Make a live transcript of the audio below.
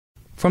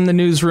From the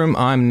newsroom,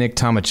 I'm Nick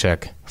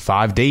Tomachek.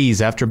 5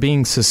 days after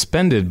being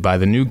suspended by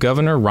the new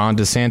governor, Ron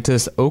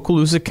DeSantis,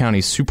 Okaloosa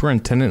County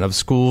Superintendent of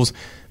Schools,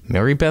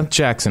 Mary Beth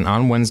Jackson,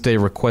 on Wednesday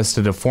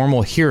requested a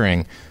formal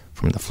hearing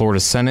from the Florida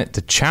Senate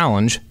to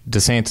challenge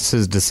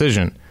DeSantis'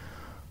 decision.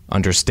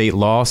 Under state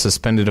law,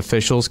 suspended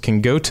officials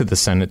can go to the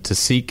Senate to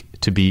seek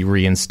to be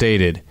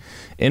reinstated.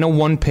 In a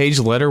one-page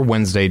letter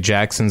Wednesday,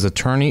 Jackson's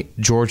attorney,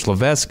 George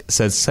Levesque,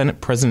 says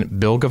Senate President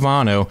Bill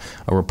Gavano,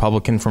 a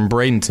Republican from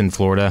Bradenton,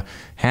 Florida,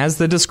 has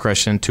the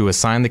discretion to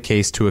assign the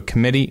case to a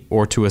committee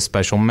or to a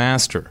special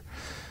master.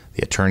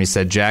 The attorney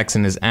said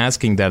Jackson is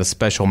asking that a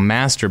special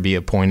master be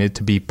appointed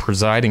to be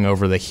presiding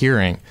over the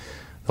hearing.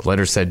 The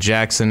letter said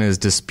Jackson is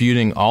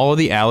disputing all of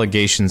the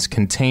allegations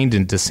contained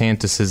in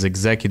DeSantis'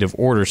 executive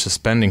order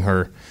suspending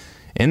her.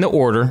 In the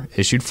order,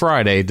 issued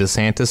Friday,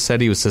 DeSantis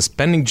said he was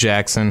suspending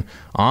Jackson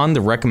on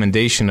the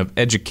recommendation of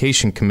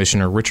Education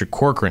Commissioner Richard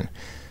Corcoran.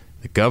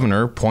 The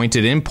governor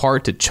pointed in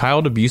part to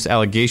child abuse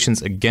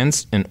allegations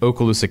against an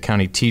Okaloosa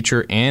County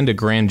teacher and a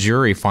grand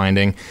jury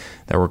finding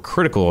that were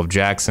critical of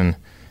Jackson.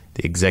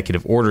 The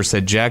executive order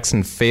said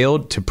Jackson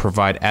failed to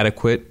provide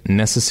adequate,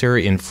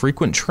 necessary, and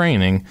frequent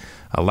training,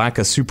 a lack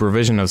of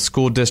supervision of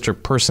school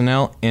district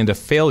personnel, and a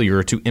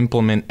failure to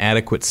implement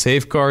adequate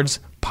safeguards,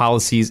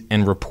 policies,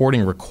 and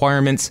reporting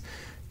requirements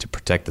to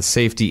protect the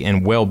safety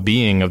and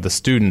well-being of the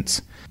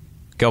students.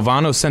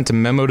 Galvano sent a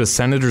memo to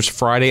senators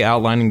Friday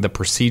outlining the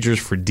procedures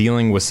for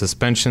dealing with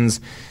suspensions.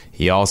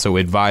 He also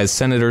advised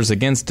senators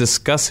against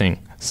discussing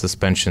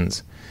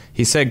suspensions.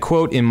 He said,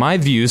 quote, "In my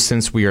view,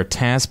 since we are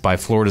tasked by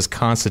Florida's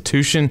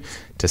Constitution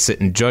to sit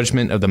in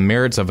judgment of the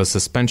merits of a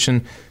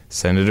suspension,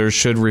 senators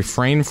should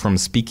refrain from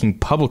speaking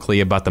publicly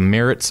about the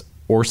merits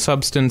or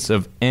substance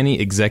of any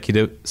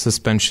executive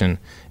suspension,"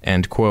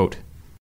 end quote.